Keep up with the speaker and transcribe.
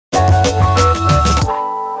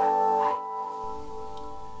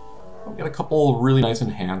a couple really nice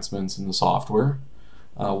enhancements in the software.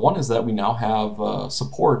 One is that we now have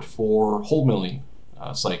support for hole milling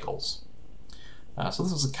cycles. So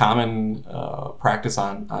this is a common practice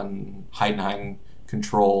on Heidenhain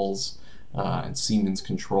controls and Siemens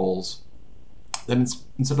controls. Then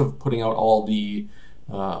instead of putting out all the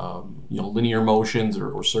linear motions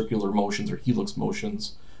or circular motions or helix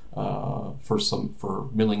motions for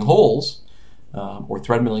milling holes or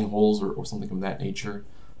thread milling holes or something of that nature,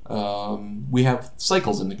 we have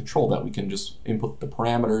cycles in the control that we can just input the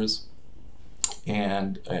parameters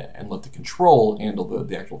and let the control handle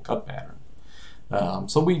the actual cut pattern.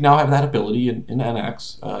 So we now have that ability in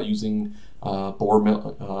NX using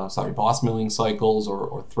boss milling cycles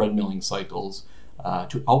or thread milling cycles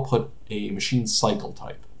to output a machine cycle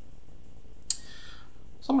type.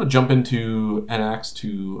 So I'm going to jump into NX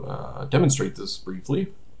to demonstrate this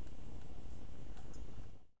briefly.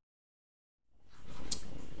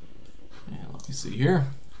 And let me see here.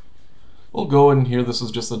 We'll go in here. This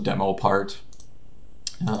is just a demo part.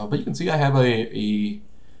 But you can see I have a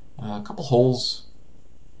couple holes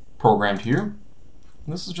programmed here.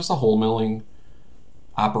 And this is just a hole milling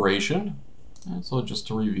operation. And so just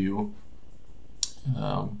to review,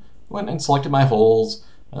 went and selected my holes.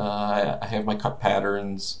 I have my cut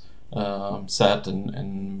patterns set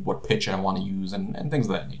and what pitch I want to use and things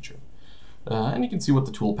of that nature. And you can see what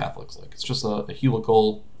the tool path looks like. It's just a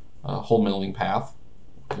helical hole milling path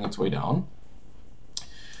working its way down.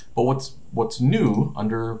 But what's new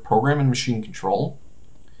under program and machine control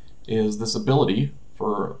is this ability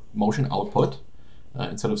for motion output.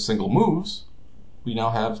 Instead of single moves, we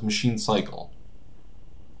now have machine cycle.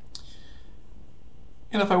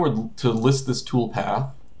 And if I were to list this tool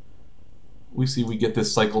path, we see we get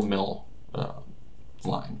this cycle mill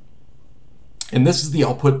line. And this is the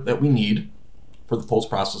output that we need for the post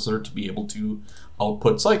processor to be able to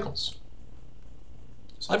output cycles.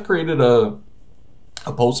 So I've created a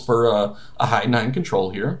post for a Heidenhain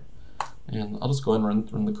control here. And I'll just go ahead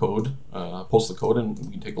and run the code, post the code, and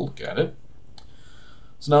we can take a look at it.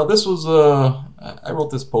 So now this was, I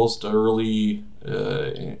wrote this post early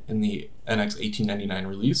in the NX 1899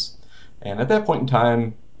 release. And at that point in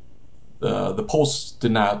time, the post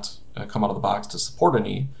did not come out of the box to support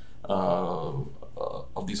any of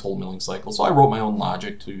these hole milling cycles. So I wrote my own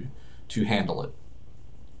logic to handle it.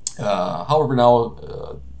 However,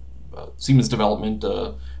 now Siemens development,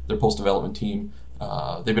 their post development team,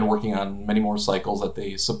 they've been working on many more cycles that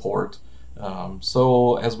they support.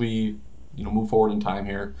 So as we move forward in time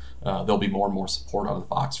here, there'll be more and more support out of the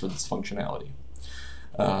box for this functionality.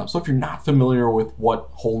 So if you're not familiar with what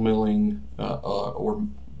hole milling or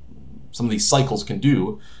some of these cycles can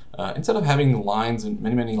do, instead of having lines and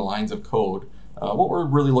many lines of code, what we're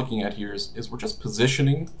really looking at here is we're just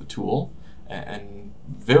positioning the tool, and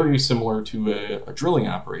very similar to a drilling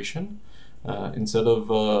operation. Instead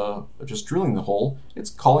of just drilling the hole, it's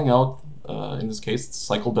calling out, in this case, it's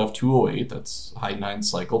cycle def 208, that's Heidenhain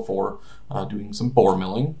cycle for doing some bore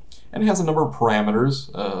milling, and it has a number of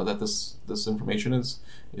parameters that this information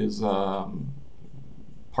is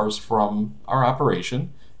parsed from our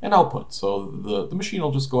operation and output. So the machine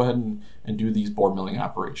will just go ahead and do these bore milling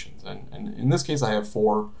operations. And in this case, I have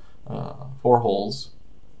four holes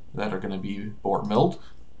that are going to be bore milled.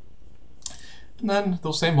 And then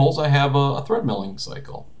those same holes, I have a thread milling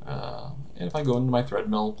cycle. And if I go into my thread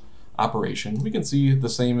mill operation, we can see the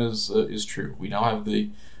same is true. We now have the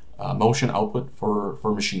motion output for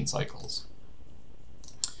machine cycles.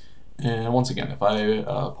 And once again, if I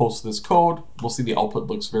post this code, we'll see the output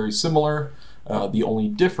looks very similar. The only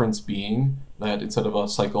difference being that instead of a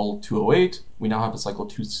cycle 208, we now have a cycle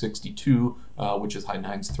 262, which is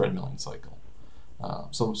Heidenhain's thread milling cycle.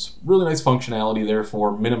 So it's really nice functionality there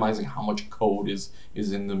for minimizing how much code is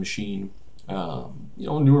in the machine.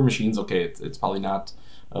 Newer machines, okay, it's probably not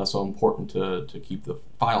so important to keep the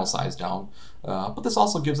file size down, but this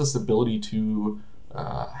also gives us the ability to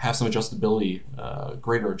have some adjustability,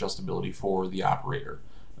 greater adjustability for the operator.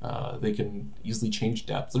 They can easily change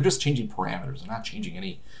depth. They're just changing parameters. They're not changing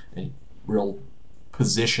any real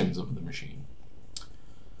positions of the machine.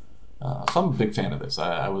 So I'm a big fan of this.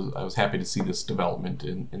 I was happy to see this development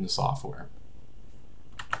in the software.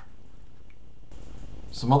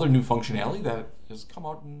 Some other new functionality that has come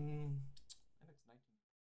out in